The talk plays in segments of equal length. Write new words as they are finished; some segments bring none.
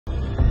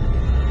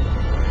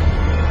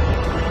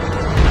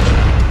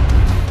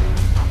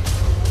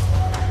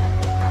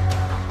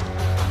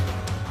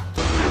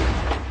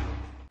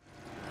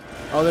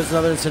Oh, there's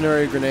another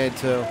incendiary grenade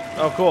too.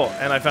 Oh, cool.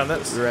 And I found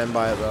this. We ran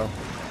by it though.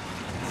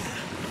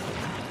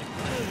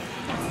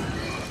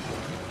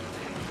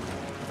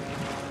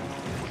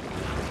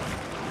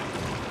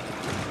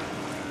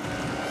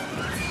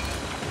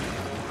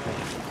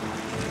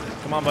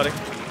 Come on, buddy.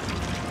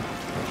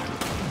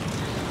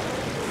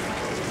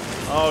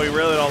 Oh, you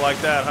really don't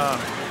like that, huh?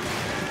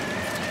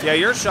 Yeah,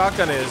 your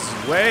shotgun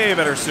is way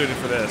better suited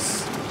for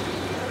this.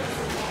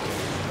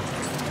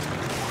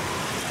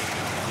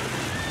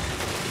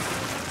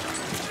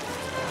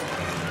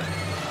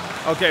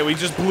 Okay, we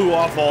just blew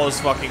off all his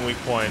fucking weak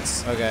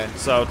points. Okay.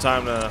 So,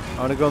 time to... I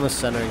want to go in the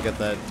center and get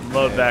that.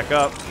 Load back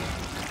up.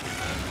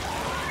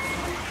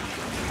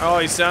 Oh,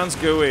 he sounds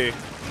gooey.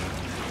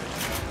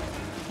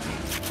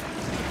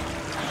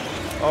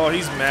 Oh,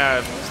 he's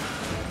mad.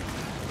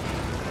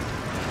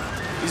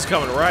 He's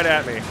coming right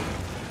at me.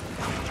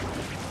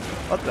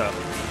 What the?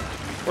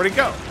 Where'd he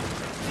go?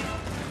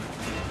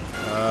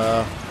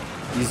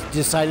 He's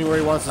deciding where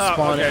he wants to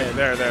spawn okay. in.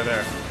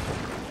 There.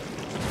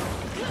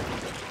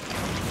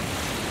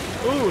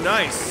 Ooh,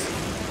 nice.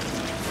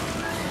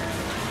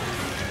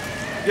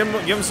 Give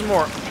him some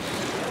more.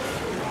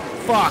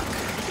 Fuck.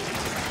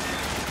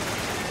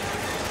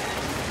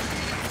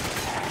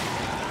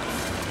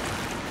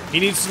 He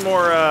needs some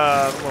more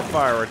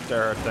fire right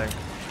there, I think.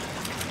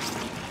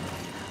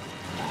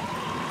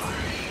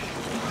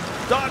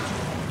 Dodge!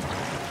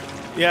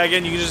 Yeah,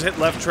 again, you can just hit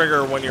left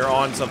trigger when you're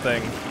on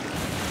something,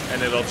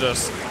 and it'll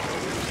just...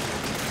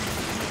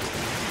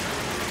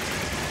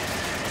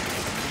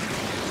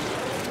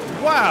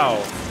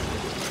 Wow!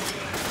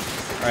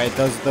 Alright,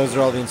 those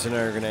are all the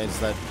incendiary grenades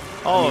that...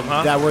 All of them,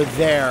 huh? That were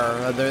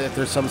there. If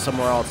there's some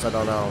somewhere else, I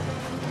don't know.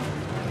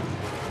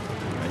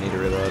 I need to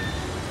reload.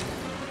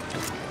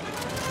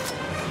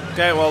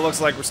 Okay, well, it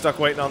looks like we're stuck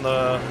waiting on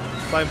the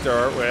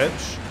flamethrower,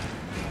 which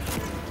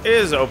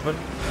is open.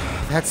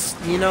 That's,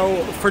 you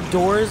know, for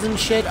doors and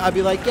shit, I'd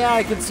be like, yeah,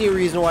 I could see a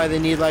reason why they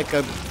need, like,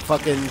 a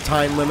fucking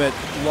time limit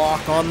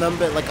lock on them,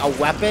 but, like, a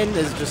weapon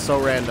is just so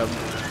random.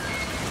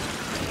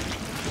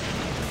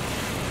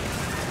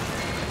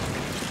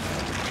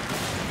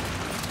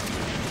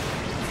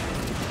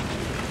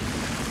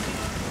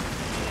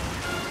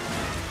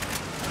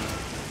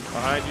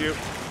 Behind you.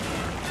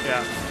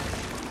 Yeah.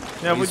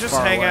 Yeah, we He's just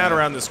far hang away. out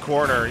around this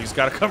corner. He's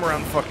got to come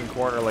around the fucking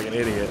corner like an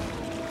idiot.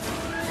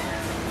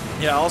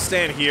 Yeah, I'll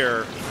stand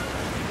here.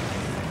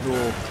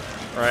 Cool.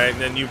 Alright,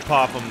 and then you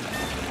pop him.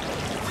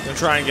 And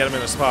try and get him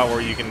in a spot where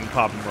you can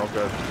pop him real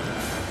good.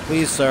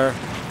 Please, sir.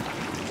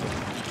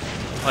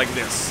 Like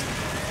this.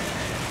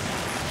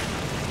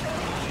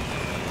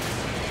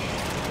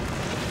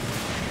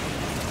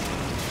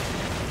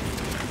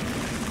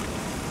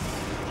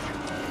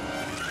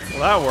 Well,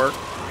 that worked.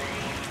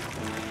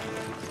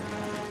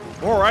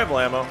 More rifle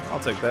ammo. I'll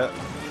take that.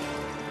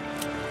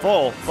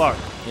 Full. Fuck.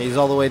 Yeah, he's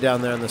all the way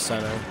down there in the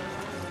center.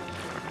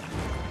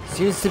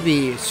 Seems to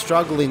be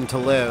struggling to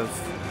live.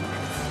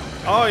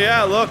 Oh,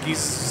 yeah, look.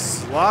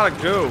 He's a lot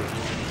of goo.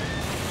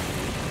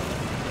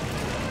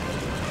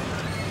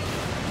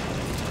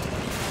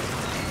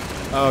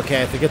 Oh,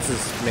 okay, I think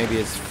it's maybe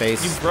his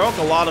face. You broke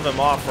a lot of him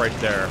off right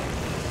there.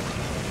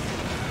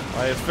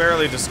 Like, it's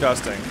fairly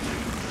disgusting.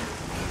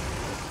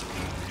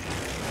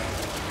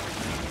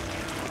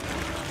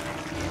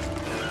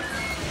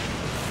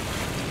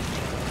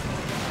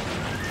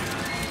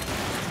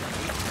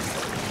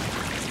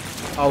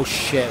 Oh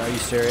shit, are you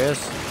serious?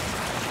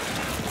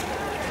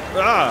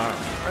 Ah!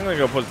 I'm gonna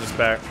go put this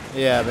back.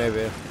 Yeah,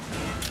 maybe.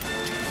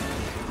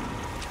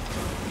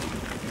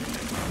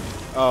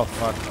 Oh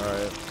fuck,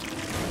 alright.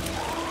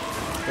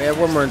 We have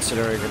one more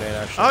incendiary grenade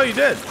actually. Oh, you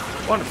did.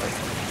 Wonderful.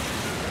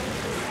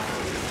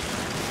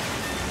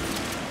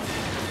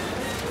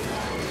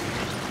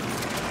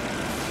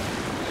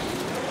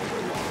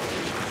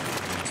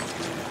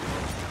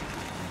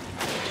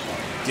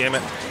 Damn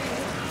it.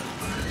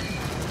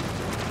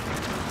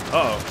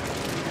 Uh-oh.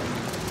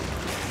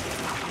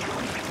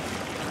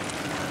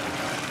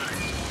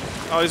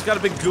 Oh, he's got a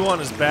big goo on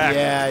his back.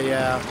 Yeah,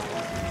 yeah.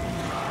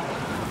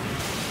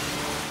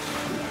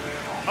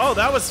 Oh,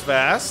 that was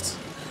fast.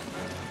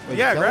 Wait,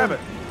 Yeah, you kill grab him?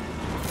 it.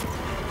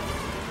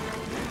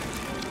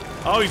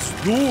 Oh, he's...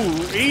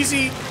 Ooh,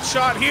 easy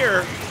shot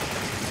here.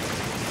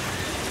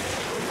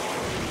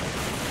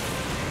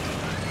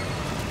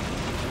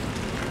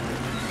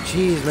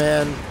 Jeez,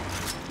 man.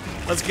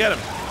 Let's get him.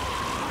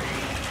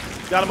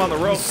 Got him on the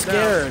rope. He's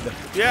scared. Now.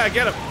 Yeah,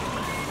 get him.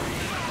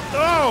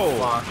 Oh!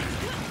 Fuck.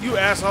 You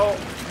asshole.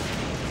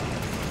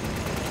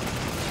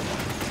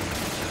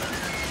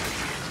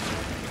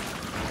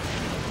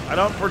 I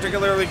don't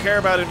particularly care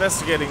about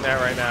investigating that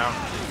right now.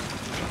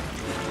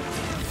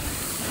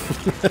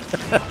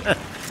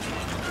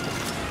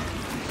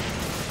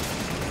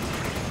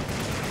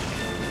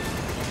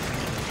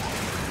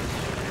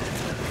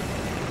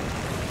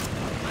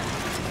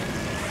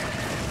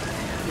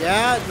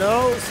 Yeah,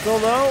 no, still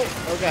no?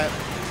 Okay.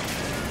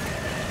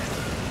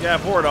 Yeah,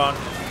 pour it on.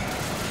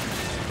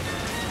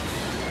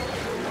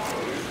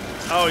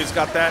 Oh, he's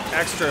got that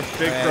extra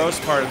big Alright, gross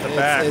part at the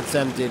back. It's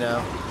empty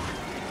now.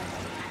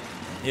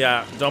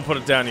 Yeah, don't put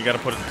it down. You got to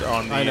put it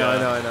on the. I know.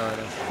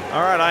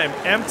 All right, I am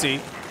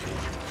empty.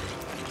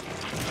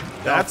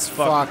 That's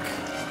fuck.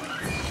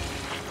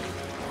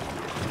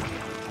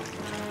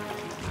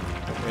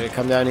 Ready to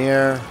come down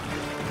here?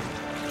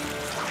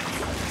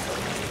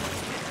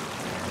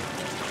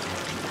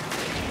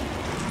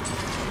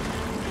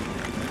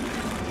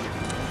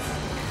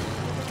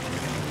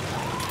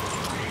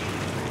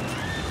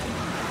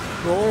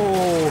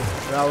 Oh,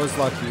 that was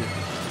lucky.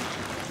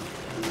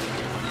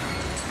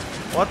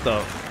 What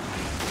the?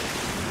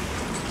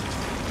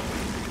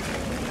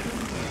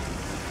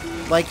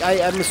 Like,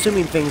 I'm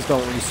assuming things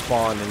don't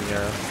respawn in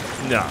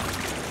here. No.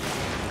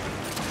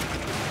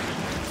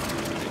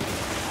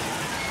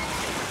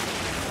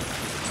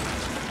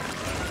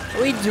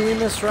 Are we doing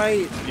this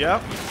right?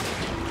 Yep.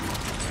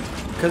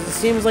 Because it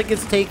seems like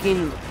it's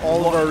taking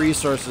all of our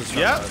resources from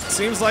Yep. us.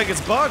 Seems like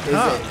it's bugged, Is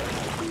huh?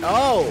 it?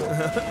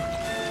 Oh.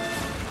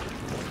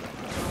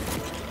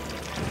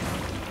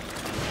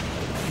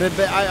 But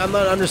I'm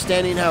not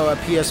understanding how a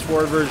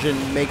PS4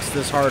 version makes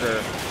this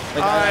harder.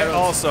 Like, I don't-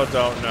 also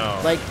don't know.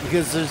 Like,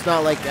 because there's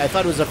not like, I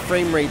thought it was a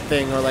frame rate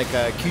thing or like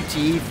a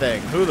QTE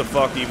thing. Who the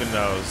fuck even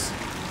knows?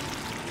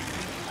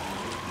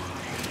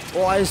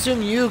 Well, I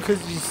assume you,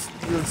 because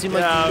it seemed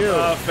like you do.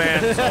 A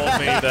fan told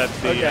me that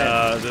the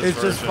Okay. this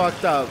It's just version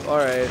fucked up. All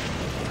right.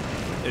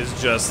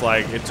 is just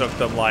like it took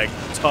them like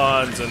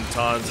tons and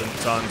tons and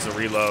tons of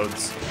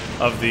reloads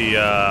of the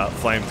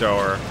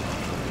flamethrower.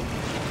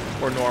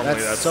 Or normally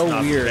that's so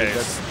not weird. The case.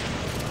 That's,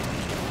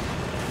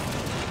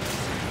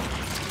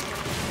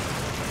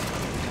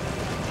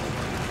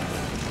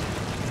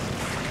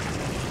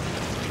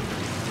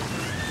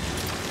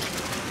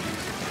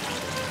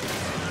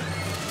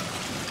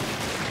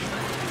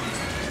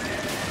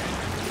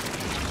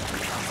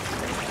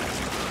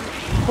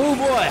 oh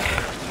boy.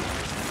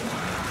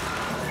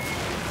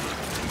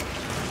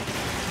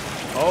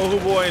 Oh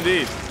boy,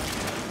 indeed.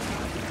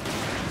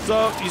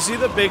 So you see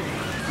the big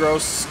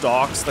gross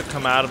stalks that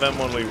come out of him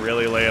when we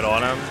really lay it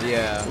on him?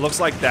 Yeah. Looks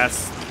like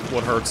that's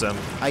what hurts him.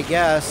 I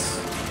guess.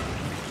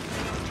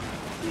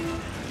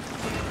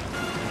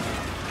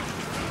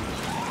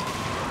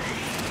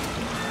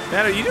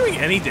 Man, are you doing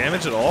any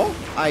damage at all?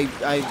 I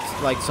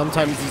like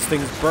sometimes these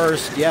things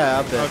burst.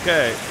 Yeah. But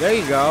Okay. there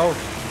you go.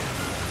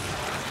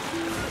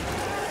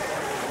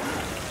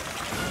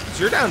 So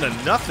you're down to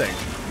nothing.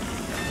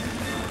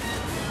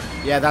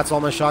 Yeah, that's all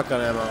my shotgun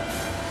ammo.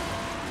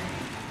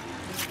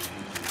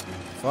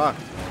 Fuck.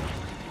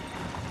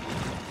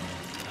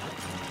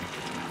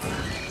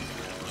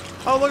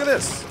 Oh, look at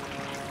this.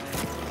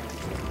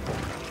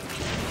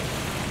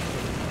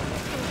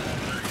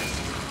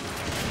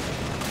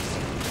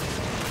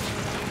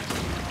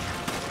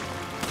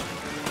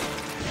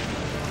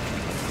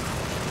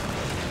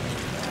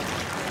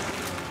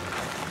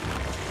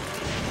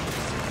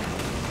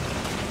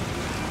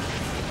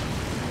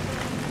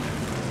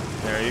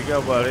 There you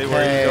go, buddy. Where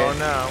are Okay. you going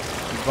now?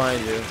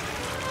 Behind you.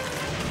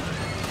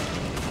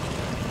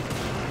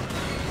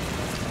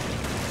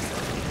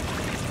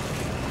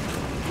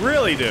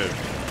 Really, dude?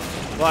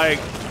 Like,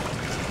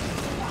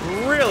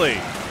 really?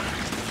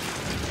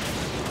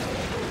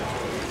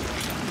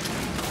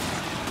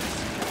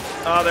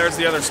 Oh, there's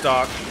the other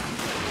stock.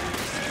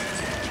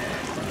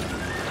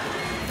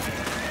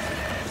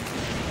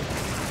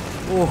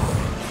 Ooh.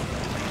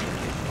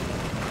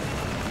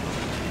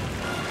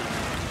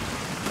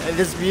 And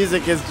this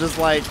music is just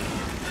like,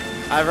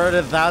 I've heard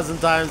it 1,000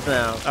 times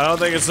now. I don't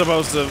think it's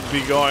supposed to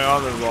be going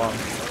on this long.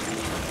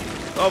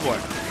 Oh boy.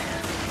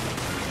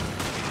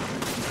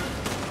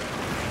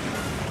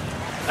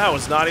 That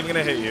was not even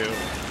gonna hit you.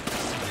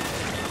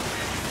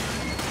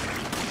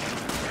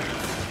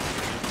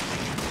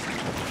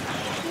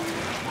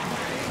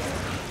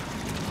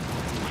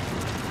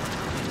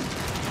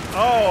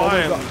 Oh, I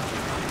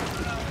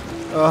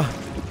am.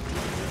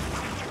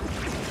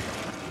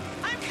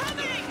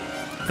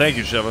 Thank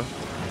you, Shiva.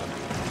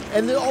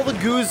 And then all the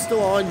goo's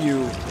still on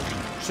you.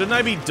 Shouldn't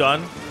I be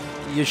done?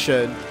 You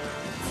should.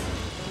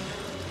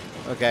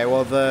 Okay,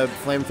 well the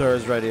flamethrower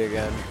is ready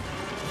again.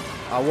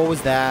 What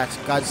was that?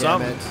 God damn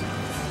Something. it.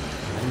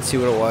 I didn't see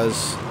what it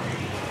was.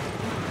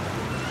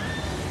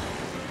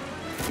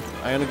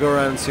 I'm gonna go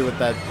around and see what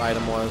that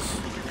item was.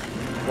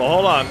 Well,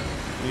 hold on.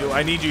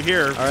 I need you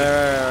here.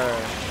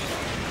 Alright.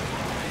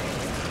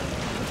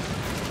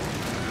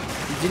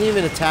 You didn't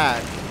even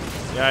attack.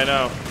 Yeah, I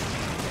know.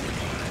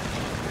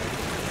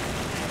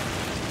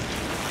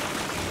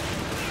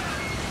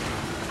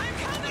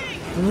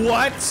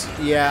 What?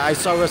 Yeah, I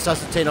saw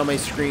resuscitate on my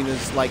screen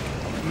is like,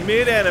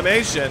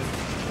 Mid-animation?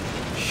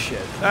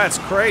 shit. That's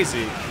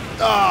crazy.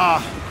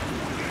 Ah!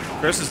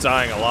 Chris is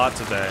dying a lot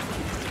today.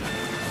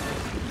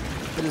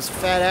 And his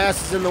fat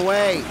ass is in the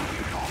way.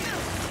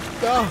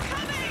 Oh.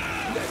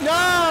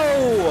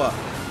 No!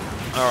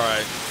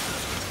 Alright.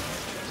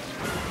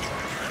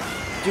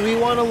 Do we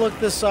want to look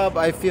this up?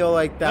 I feel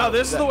like that. No,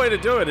 this is the way to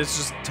do it. It's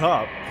just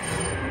tough.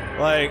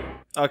 Like,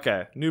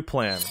 okay, new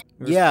plan.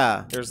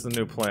 Yeah. Here's the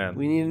new plan.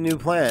 We need a new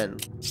plan.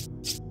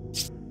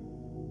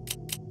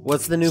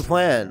 What's the new I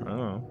plan? don't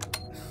know.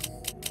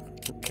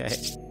 Okay.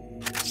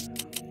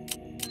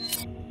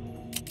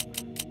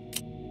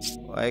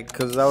 Like,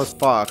 cause that was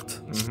fucked.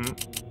 Mm-hmm.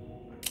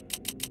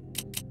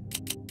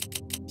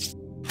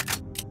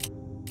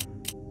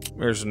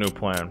 Here's a new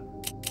plan.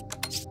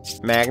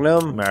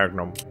 Magnum?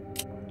 Magnum.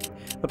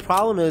 The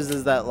problem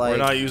is that like... We're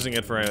not using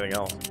it for anything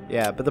else.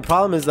 Yeah, but the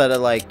problem is that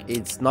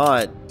it's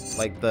not,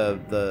 like, the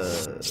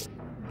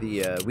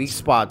weak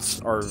spots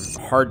are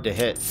hard to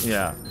hit.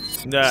 Yeah.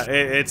 No,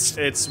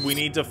 we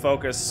need to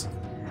focus.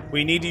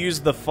 We need to use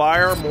the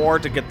fire more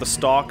to get the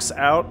stalks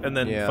out, and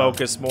then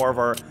focus more of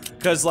our...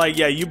 Because, like,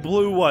 yeah, you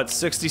blew, what,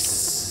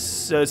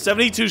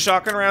 72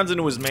 shotgun rounds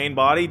into his main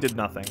body? Did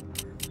nothing.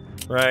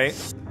 Right?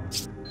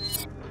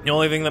 The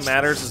only thing that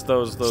matters is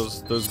those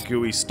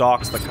gooey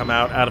stalks that come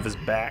out of his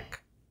back.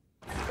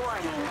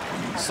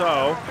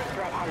 So,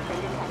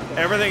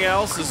 everything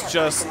else is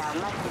just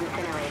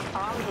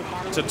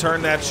to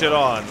turn that shit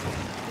on.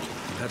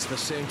 That's the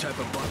same type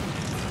of button.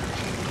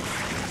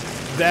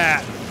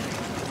 That.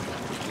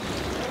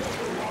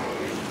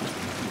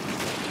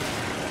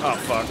 Oh,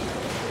 fuck.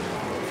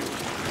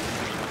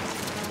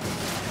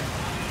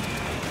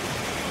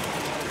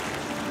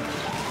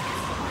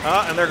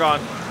 Ah, and they're gone.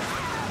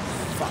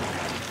 Fuck.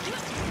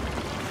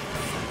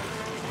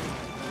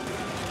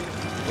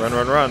 Run,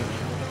 run, run.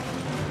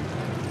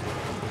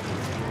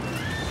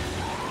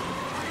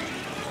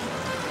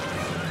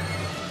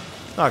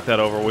 Knock that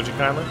over, would you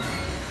kindly?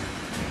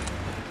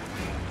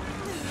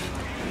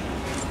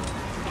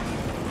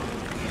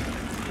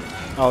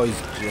 Oh, he's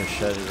gonna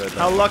shut it right back.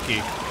 How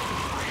lucky.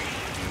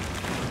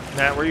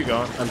 Matt, where are you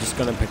going? I'm just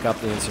gonna pick up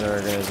the incinerator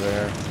organizer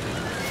here.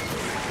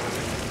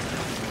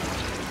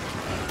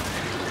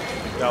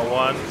 Got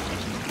one.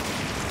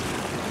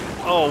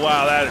 Oh,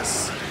 wow, that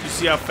is... You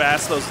see how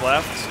fast those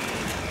left?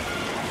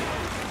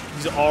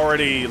 He's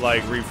already,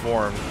 like,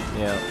 reformed.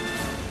 Yeah.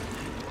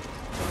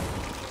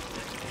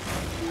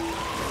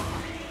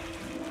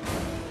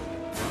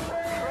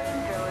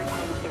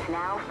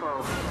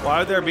 Why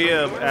would there be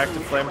an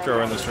active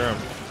flamethrower in this room?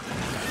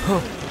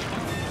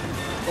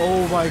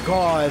 Oh my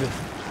god.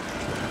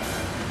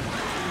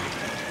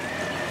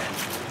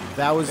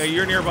 That was... Hey,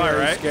 you're nearby,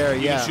 very right? Scary,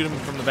 you yeah. can shoot him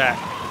from the back.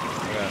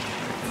 Yeah.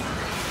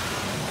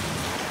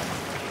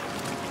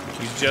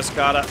 He's just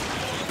gotta...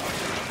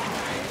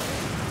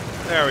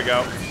 There we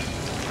go.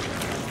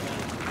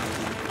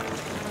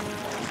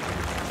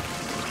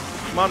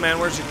 Come on, man,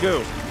 where's your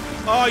goo?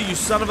 Oh, you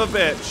son of a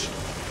bitch.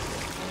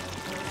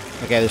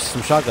 Okay, there's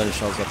some shotgun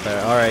shells up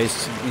there. Alright,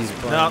 he's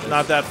No,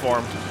 not that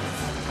form.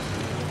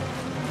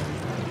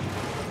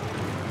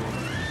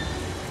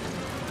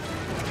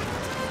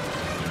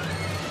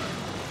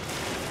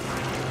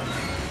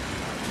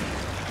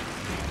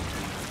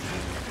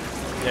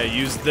 Yeah,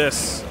 use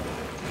this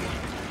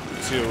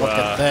to, Look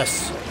at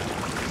this.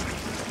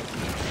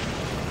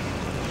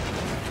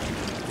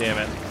 Damn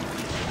it.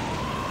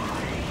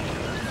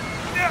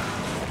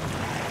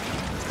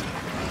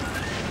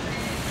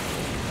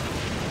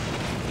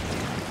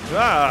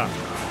 Ah!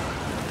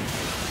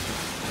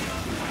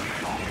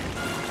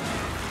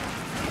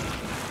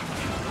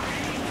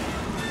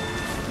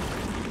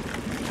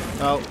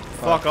 Oh,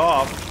 Fuck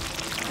off.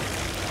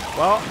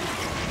 Well.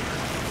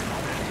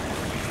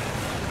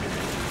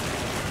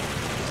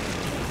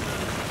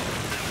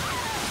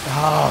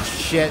 Oh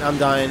shit, I'm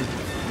dying.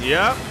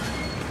 Yep.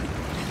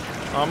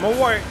 I'm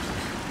away.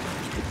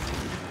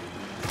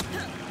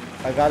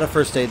 I got a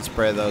first aid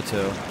spray though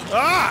too.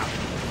 Ah!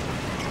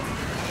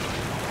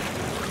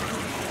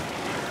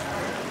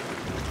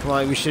 Come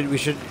on, we should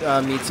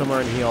meet somewhere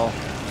and heal.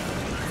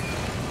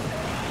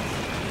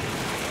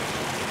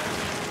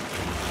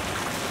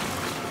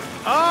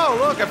 Oh,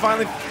 look, I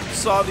finally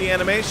saw the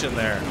animation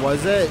there.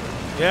 Was it?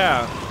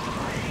 Yeah.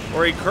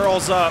 Where he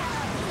curls up.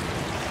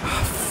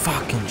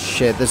 Fucking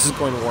shit, this is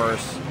going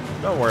worse.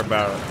 Don't worry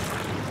about it.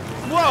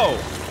 Whoa!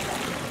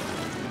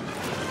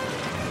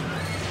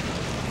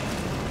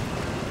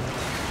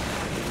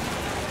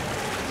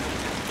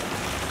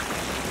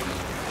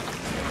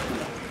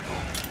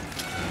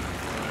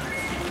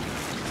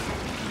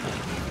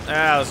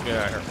 Ah, let's get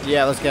out of here.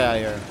 Yeah, let's get out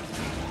of here.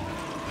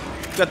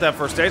 Got that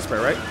first aid spray,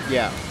 right?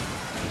 Yeah.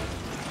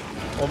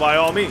 Well, by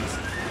all means.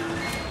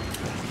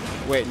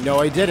 Wait, no,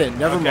 I didn't.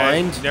 Never Okay,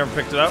 mind. you never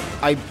picked it up?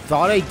 I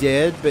thought I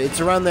did, but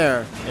it's around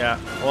there. Yeah.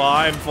 Well,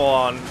 I'm full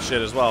on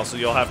shit as well, so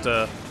you'll have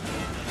to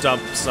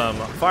dump some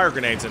fire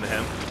grenades into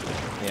him.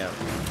 Yeah.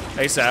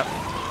 ASAP.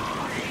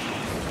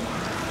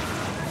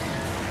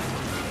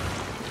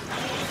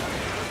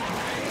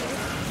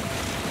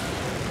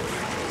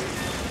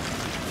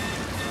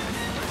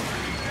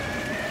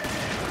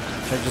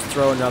 Should I just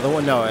throw another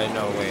one? No,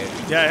 no, wait.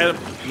 Yeah, hit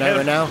him. Not Hit right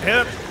him. now?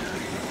 Hit him.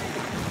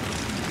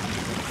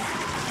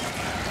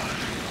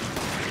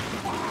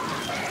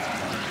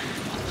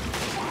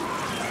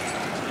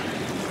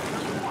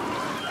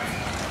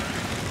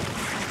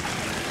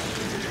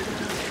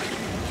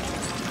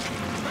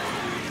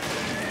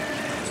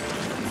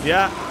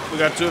 Yeah, we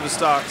got 2 of the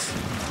stocks.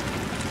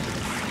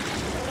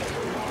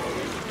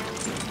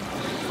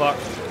 Fuck.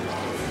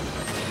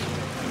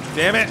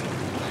 Damn it.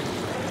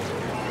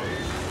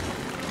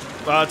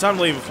 Time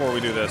to leave before we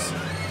do this.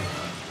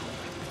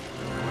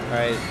 All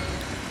right.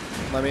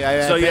 Let me.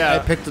 I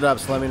picked it up,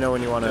 so let me know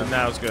when you want to.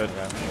 Now it's good.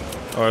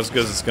 Or as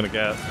good as it's gonna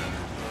get.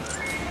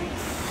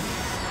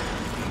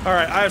 All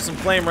right, I have some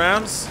flame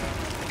rounds.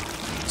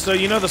 So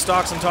you know the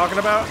stocks I'm talking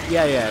about?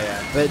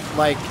 Yeah. But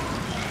like,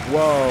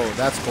 whoa,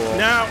 that's cool.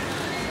 Now.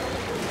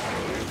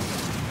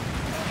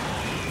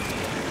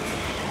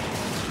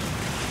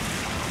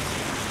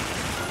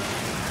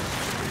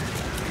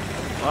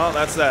 Well,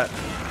 that's that.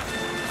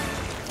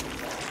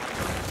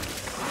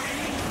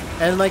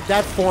 And like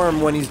that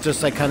form when he's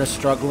just like kind of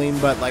struggling,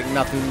 but like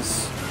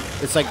nothing's.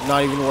 It's like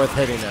not even worth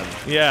hitting him.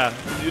 Yeah.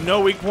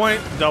 No weak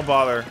point. Don't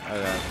bother.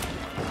 Okay.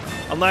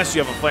 Unless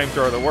you have a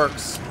flamethrower that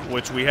works,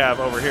 which we have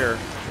over here.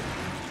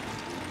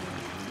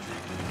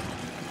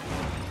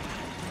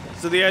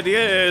 So the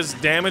idea is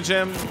damage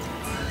him,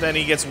 then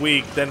he gets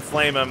weak, then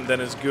flame him, then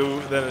his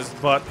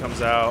butt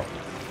comes out,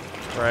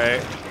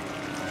 right?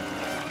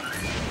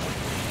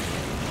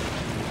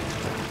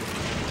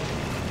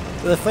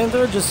 The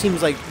flamethrower just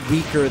seems like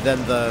weaker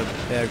than the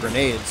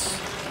grenades.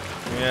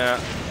 Yeah,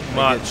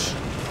 much.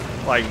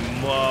 Like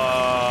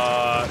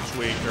much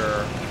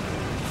weaker.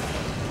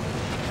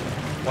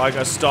 Like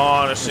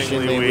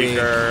astonishingly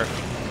weaker.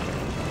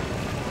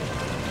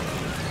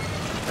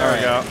 There we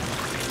go.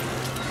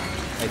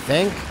 I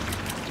think.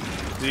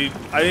 Dude,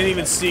 I didn't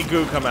even see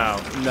goo come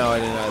out. No, I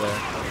didn't either.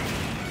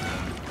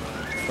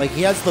 Like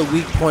he has the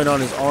weak point on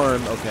his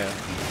arm. Okay.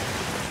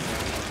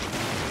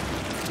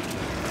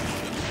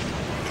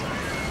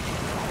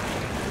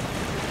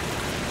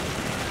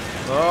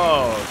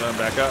 Oh, turn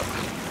back up.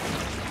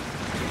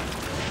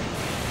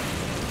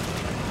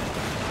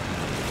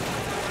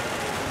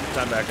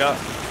 Time back up.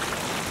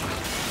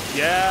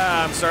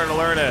 Yeah, I'm starting to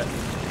learn it.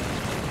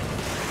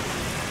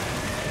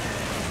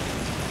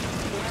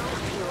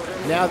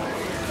 Now,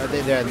 are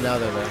they there? Now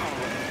they're there.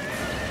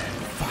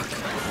 Fuck.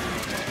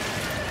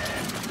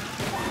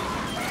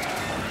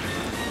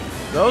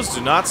 Those do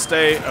not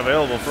stay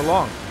available for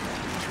long.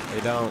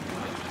 They don't.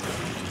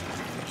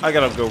 I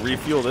gotta go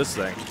refuel this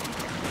thing.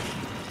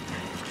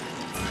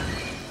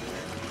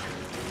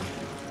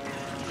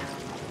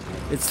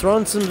 It's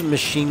throwing some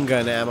machine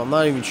gun ammo. I'm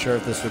not even sure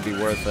if this would be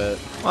worth it.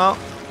 Well,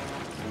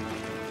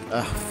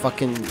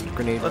 fucking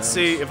grenade. let's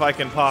see if I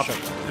can pop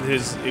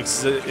his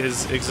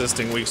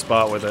existing weak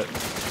spot with it.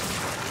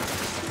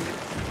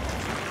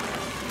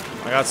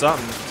 I got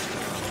something.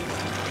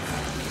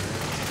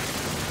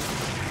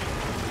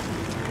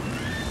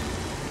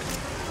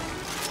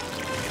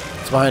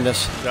 It's behind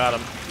us. Got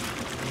him.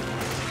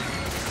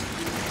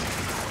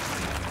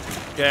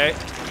 Okay.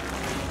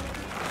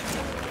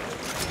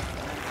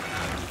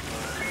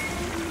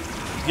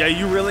 Yeah,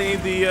 you really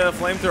need the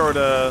flamethrower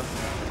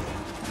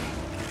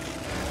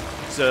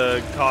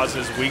to cause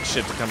his weak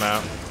shit to come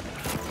out.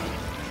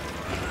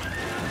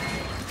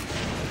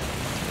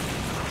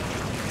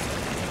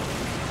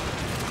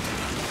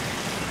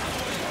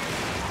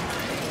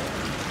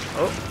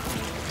 Oh.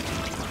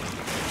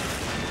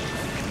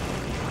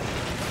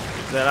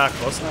 They're not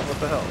close enough? What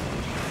the hell?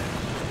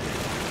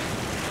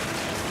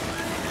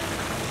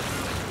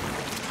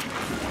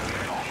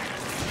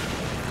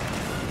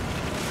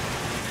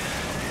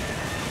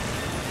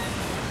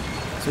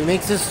 So he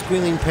makes this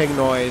squealing pig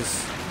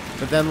noise,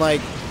 but then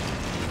like...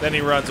 Then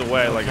he runs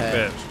away like a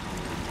bitch.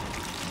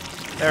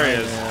 There he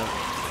is. Yeah.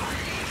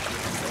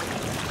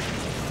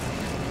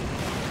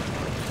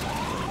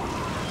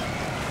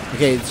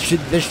 Okay,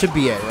 this should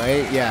be it,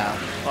 right? Yeah.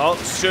 Oh,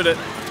 shoot it.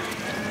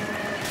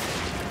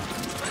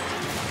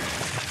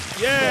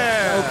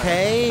 Yeah!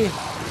 Okay.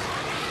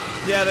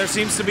 Yeah, there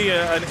seems to be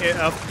a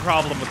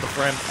problem with the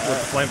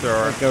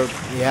flamethrower.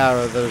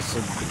 Or there's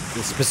a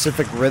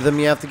specific rhythm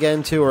you have to get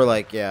into, or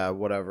like, yeah,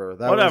 whatever.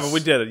 Whatever, we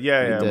did it.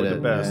 Yeah, we're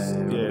the best.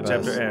 Yeah,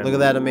 chapter end. Look at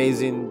that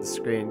amazing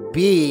screen.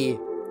 B.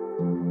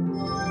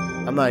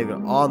 I'm not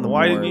even on the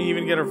board. Why didn't you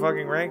even get her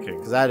fucking ranking?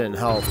 Because that didn't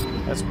help.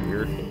 That's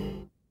weird.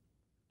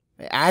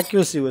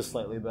 Accuracy was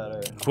slightly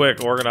better.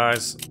 Quick,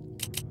 organize.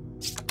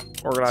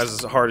 Organize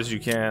as hard as you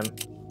can.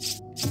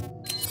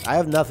 I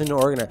have nothing to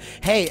organize.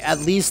 Hey, at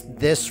least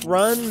this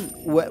run,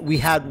 we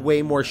had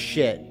way more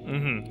shit.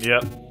 Mm-hmm,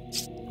 yep.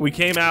 We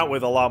came out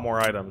with a lot more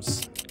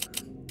items.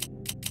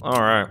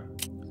 Alright.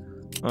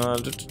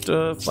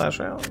 Flash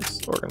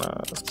rounds.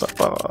 Organize.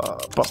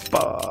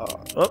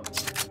 Oh.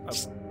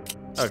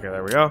 Okay,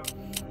 there we go.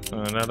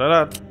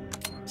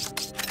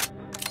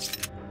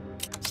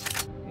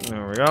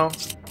 There we go.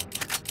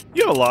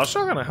 You have a lot of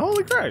shotgun.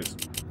 Holy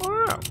Christ.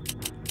 Wow.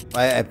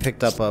 I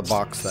picked up a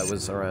box that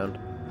was around.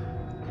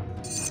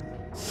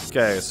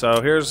 Okay,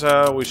 so here's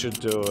how we should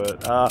do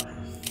it.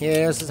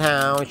 Here's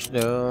how we should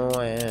do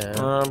it.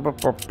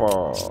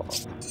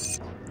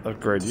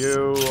 Upgrade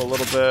you a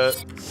little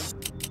bit.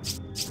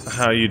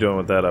 How are you doing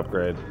with that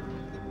upgrade?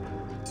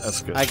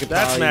 That's good.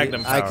 That's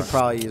Magnum power. I could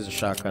probably use a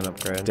shotgun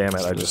upgrade. Damn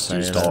it, I just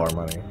used all our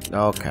money.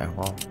 Okay,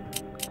 well.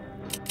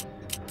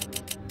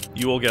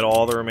 You will get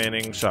all the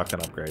remaining shotgun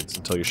upgrades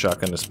until your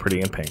shotgun is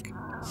pretty and pink.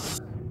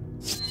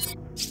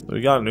 We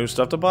got new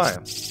stuff to buy.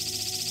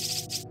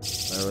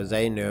 It was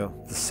a new.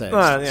 The 6.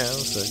 Yeah,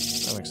 that's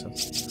it. That makes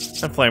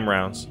sense. And flame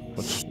rounds,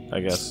 which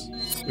I guess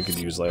we could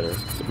use later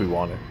if we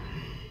wanted.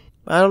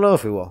 I don't know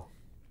if we will.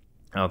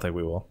 I don't think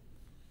we will.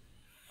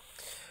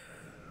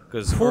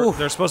 Because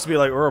they're supposed to be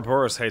like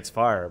Ouroboros hates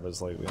fire, but it's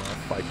like we don't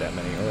fight that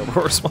many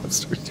Ouroboros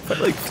monsters. You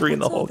fight like 3 in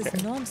the whole game.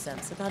 This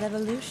nonsense about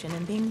evolution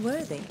and being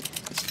worthy.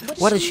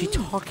 What is she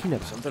talking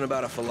about? Something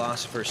about a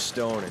philosopher's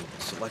stone and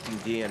selecting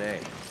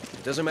DNA.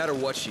 It doesn't matter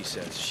what she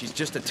says. She's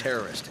just a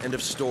terrorist. End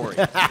of story.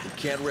 You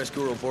can't risk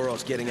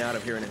Ouroboros getting out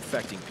of here and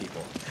infecting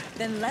people.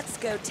 Then let's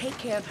go take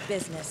care of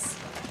business.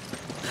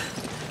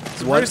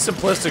 It's a very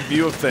simplistic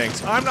view of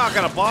things. I'm not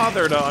going to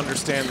bother to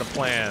understand the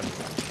plan.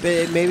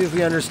 Maybe if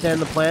we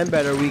understand the plan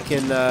better, we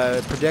can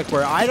predict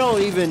where. I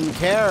don't even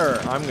care.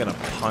 I'm going to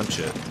punch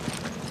it.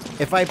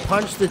 If I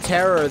punch the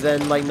terror,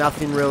 then like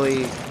nothing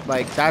really,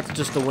 like that's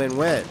just a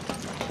win-win.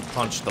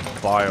 Punch the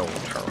bio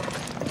terror.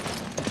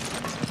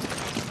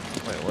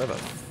 Wait, where the?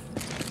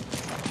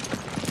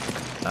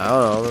 I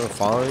don't know. They're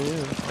following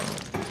you.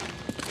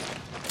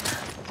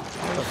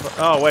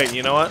 Oh wait,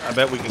 you know what? I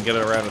bet we can get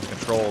it around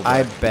control.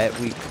 I bet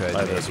we could.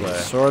 By this way.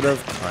 Sort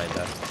of,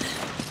 kinda.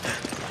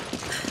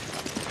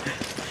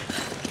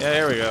 Yeah,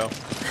 here we go.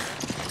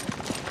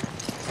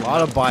 A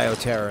lot of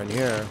bioterror in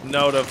here.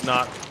 Note of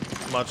not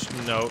much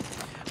note.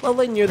 Well,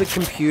 like near the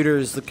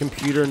computers, the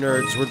computer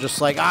nerds were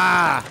just like,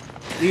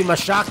 leave my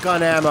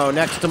shotgun ammo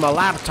next to my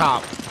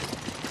laptop.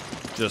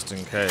 Just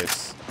in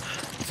case.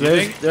 So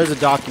there's a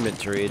document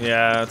to read.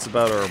 Yeah, it's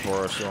about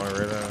Ouroboros. You want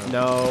to read it?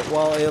 No,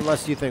 well,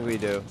 unless you think we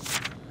do.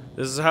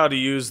 This is how to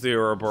use the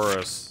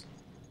Ouroboros.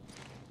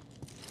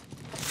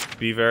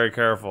 Be very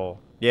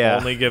careful. Yeah.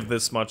 Only give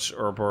this much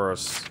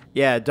Ouroboros.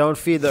 Yeah, don't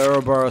feed the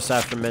Ouroboros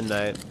after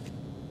midnight.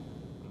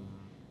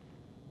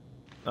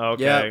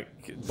 Okay. Yep.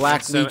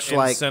 Black leech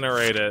like.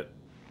 Incinerate it.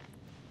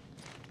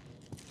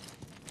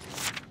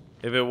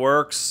 If it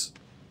works,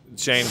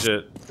 change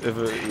it.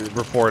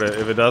 Report it.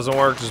 If it doesn't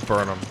work, just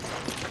burn them.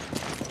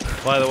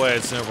 By the way,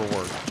 it's never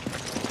worked.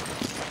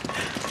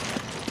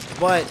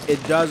 But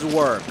it does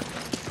work.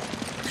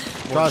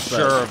 We're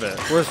sure of it.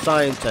 We're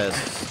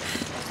scientists.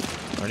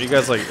 Aren't you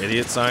guys like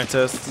idiot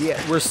scientists? Yeah,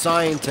 we're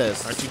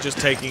scientists. Aren't you just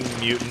taking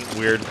mutant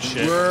weird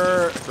shit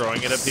We're and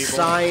throwing it at people?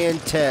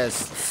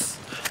 Scientists.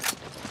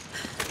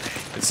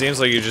 It seems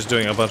like you're just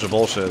doing a bunch of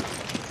bullshit.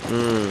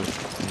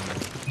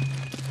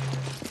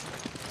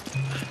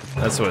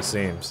 That's what it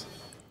seems.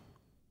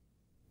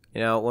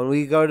 You know, when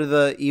we go to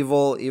the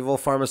evil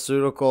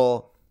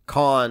pharmaceutical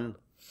con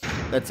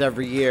that's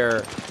every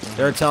year,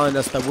 they're telling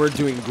us that we're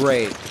doing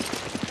great.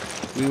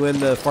 We win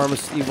the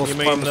evil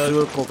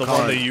pharmaceutical the con.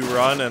 one that you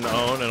run and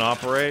own and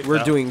operate?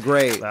 We're doing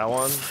great. That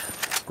one?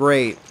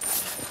 Great.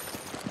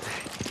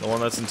 The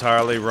one that's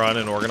entirely run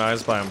and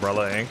organized by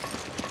Umbrella Inc.?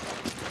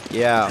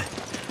 Yeah.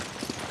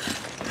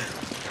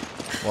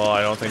 Well,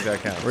 I don't think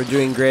that counts. We're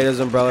doing great as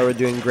Umbrella, we're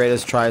doing great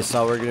as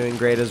Tricell, we're doing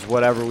great as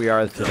whatever we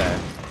are today.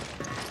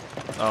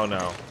 Oh,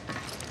 no.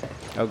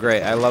 Oh,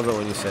 great. I love it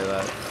when you say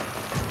that.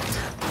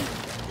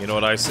 You know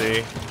what I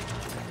see?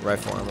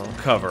 Rifle ammo.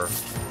 Cover.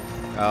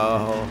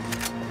 Oh.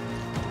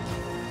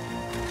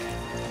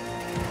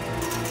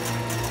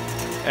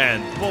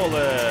 And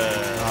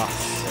bullet! Oh,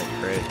 sick.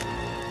 Great.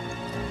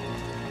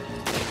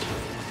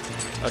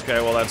 Okay,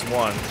 well, that's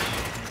one.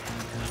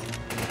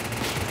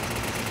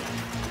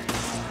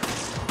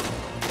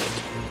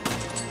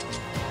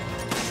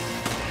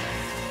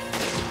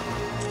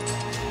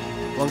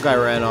 One guy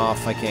ran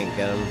off. I can't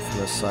get him from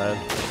this side.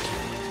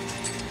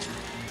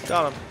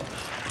 Got him.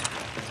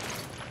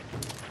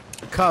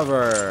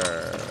 Cover.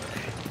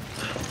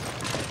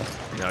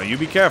 Now, you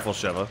be careful,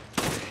 Sheva.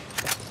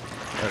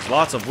 There's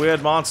lots of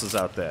weird monsters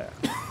out there.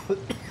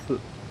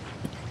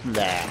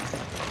 Nah.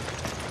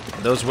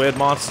 And those weird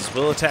monsters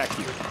will attack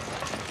you.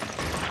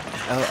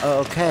 Oh,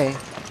 okay.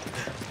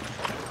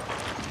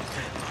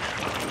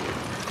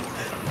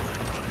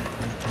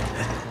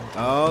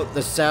 Oh,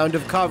 the sound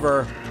of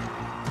cover.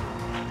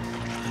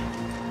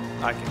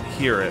 I can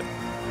hear it.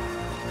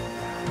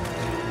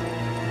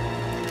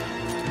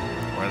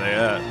 Where are they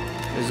at?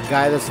 There's a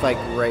guy that's like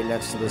right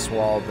next to this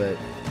wall, but...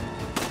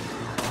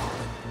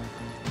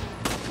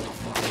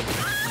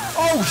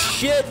 Oh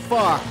shit,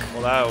 fuck!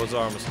 Well, that was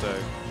our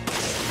mistake.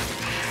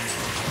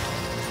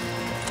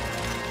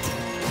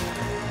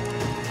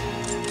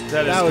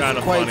 That is was kind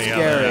of quite funny scary.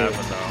 how that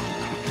happened,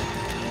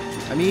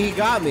 though. I mean, he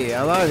got me.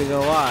 I'm not even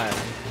gonna lie.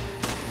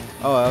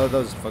 Oh,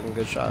 those are fucking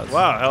good shots.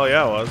 Wow, hell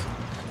yeah, it was.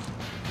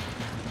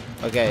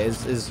 Okay,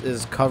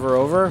 is cover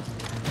over?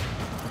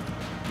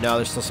 No,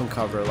 there's still some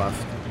cover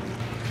left.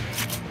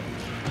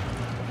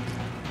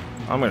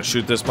 I'm gonna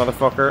shoot this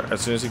motherfucker as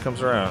soon as he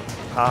comes around.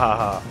 Ha ha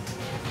ha.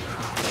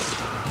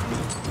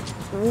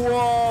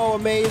 Whoa,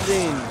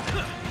 amazing!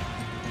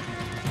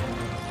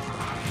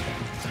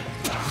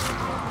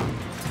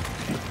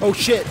 Oh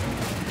shit!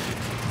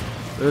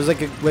 There's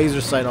like a laser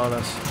sight on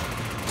us.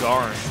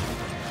 Darn.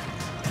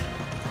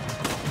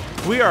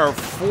 We are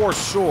for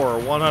sure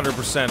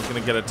 100%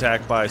 gonna get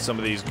attacked by some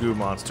of these goo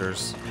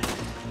monsters.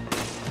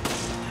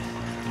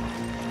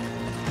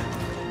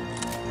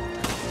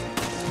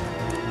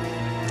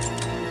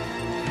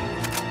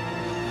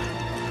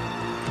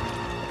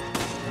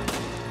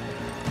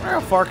 How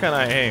far can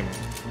I aim?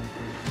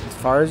 As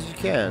far as you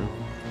can.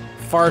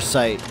 Far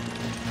sight.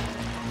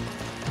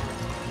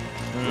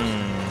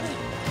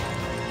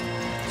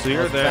 So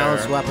you're Most there.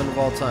 balanced weapon of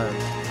all time.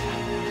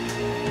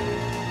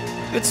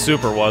 It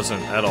super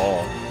wasn't at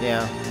all.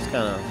 Yeah, that's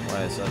kind of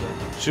why I said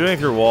it. Shooting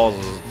through walls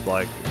is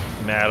like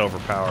mad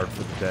overpowered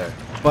for the day.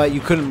 But you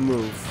couldn't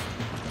move.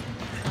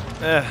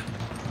 I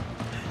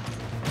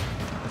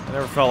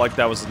never felt like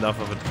that was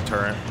enough of a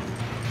deterrent.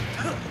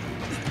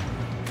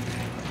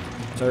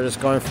 So we're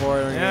just going for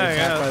it. And Yeah,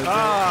 getting attacked by the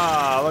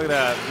Ah, look at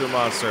that. Good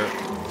monster.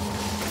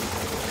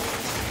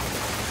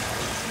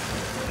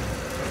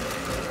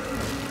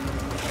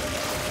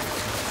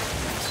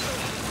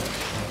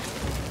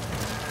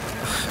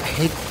 I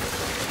hate.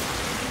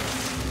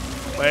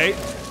 Wait.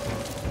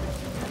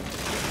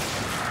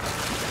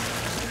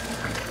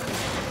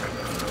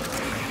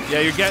 Yeah,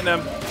 you're getting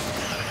him.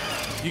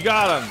 You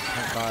got him.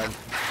 Oh God.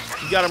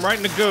 You got him right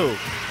in the goo.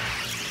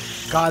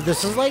 God,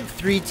 this is like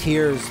 3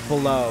 tiers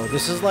below.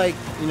 This is like,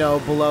 you know,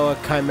 below a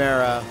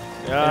Chimera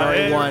in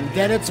RE1.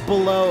 Then it's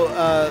below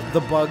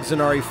the bugs in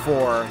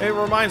RE4. It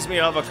reminds me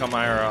of a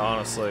Chimera,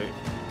 honestly.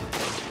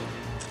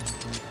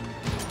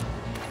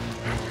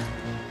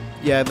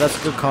 Yeah, that's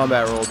a good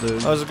combat roll,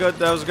 dude. That was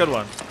a good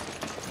one.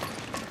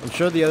 I'm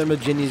sure the other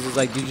Maginis is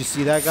like, did you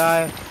see that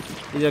guy?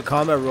 He did a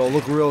combat roll,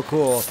 look real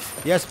cool.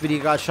 Yes, but he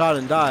got shot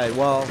and died.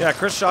 Well, Yeah,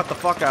 Chris shot the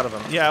fuck out of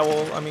him. Yeah,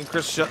 well, I mean,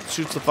 Chris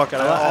shoots the fuck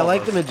out of I all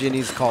like of the us.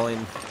 Maginis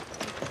calling.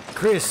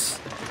 Chris.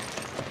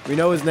 We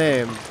know his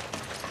name.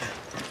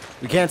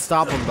 We can't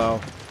stop him,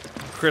 though.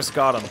 Chris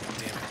got him.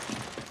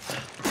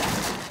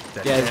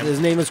 Damn it. Yeah, his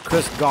name is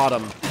Chris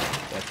Gotham.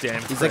 That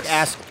damn He's Chris. like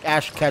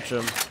Ash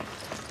Ketchum.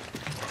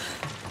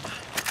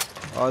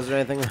 Oh, is there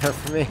anything there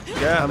for me?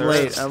 Yeah, I'm there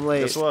late. is. I'm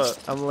late. Guess what?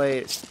 I'm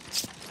late.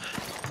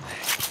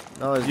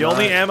 No, there's The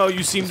only not. ammo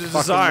you seem to There's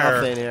fucking desire.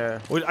 nothing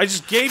here. Well, I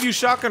just gave you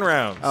shotgun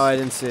rounds. Oh, I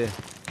didn't see.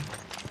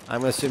 I'm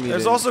gonna assume you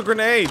There's didn't. also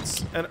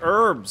grenades and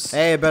herbs.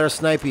 Hey, better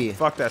snipey.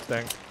 Fuck that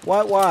thing.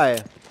 What?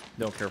 Why?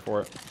 Don't care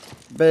for it.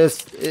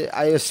 But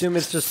I assume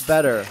it's just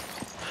better.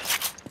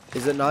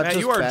 Is it not Man, just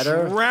you are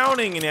better?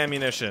 drowning in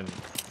ammunition.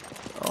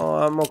 Oh,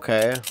 I'm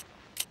okay.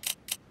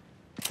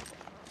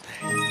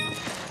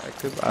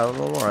 I don't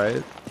know, I'm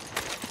alright.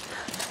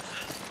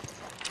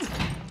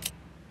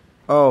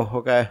 Oh,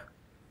 okay.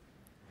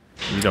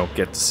 You don't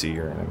get to see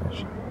your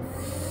ammunition.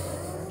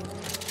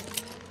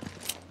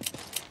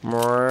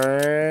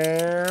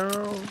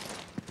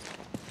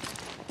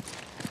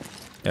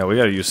 Yeah, we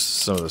gotta use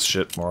some of this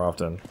shit more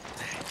often.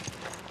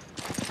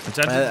 I'm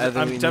tempted, I think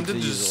we I'm need tempted to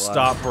to use just a lot.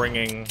 stop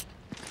bringing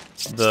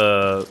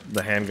the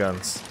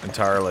handguns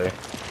entirely.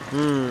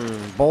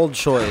 Bold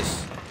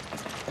choice.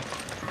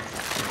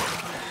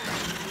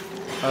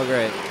 Oh,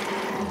 great.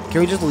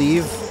 Can we just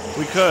leave?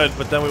 We could,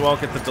 but then we won't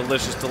get the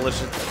delicious.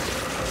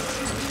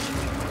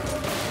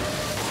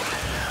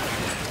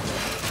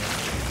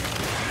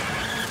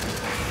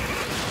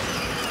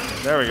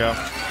 There we go.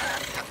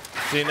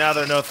 See, now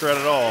they're no threat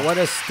at all. What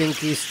a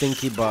stinky,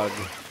 stinky bug.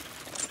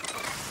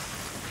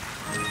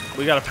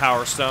 We got a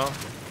Power Stone.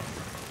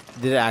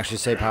 Did it actually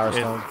say Power It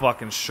Stone?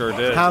 fucking sure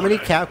did. How many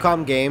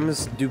Capcom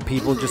games do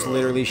people just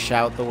literally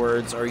shout the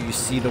words or you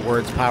see the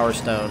words Power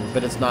Stone,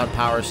 but it's not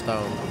Power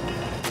Stone?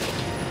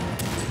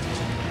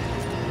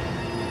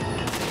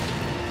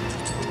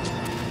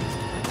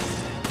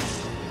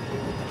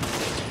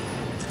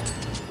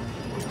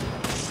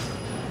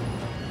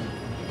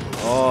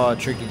 Oh,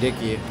 Tricky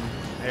Dicky.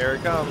 Here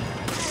it comes.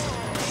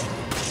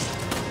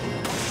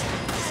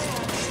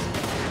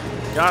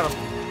 Got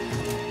him.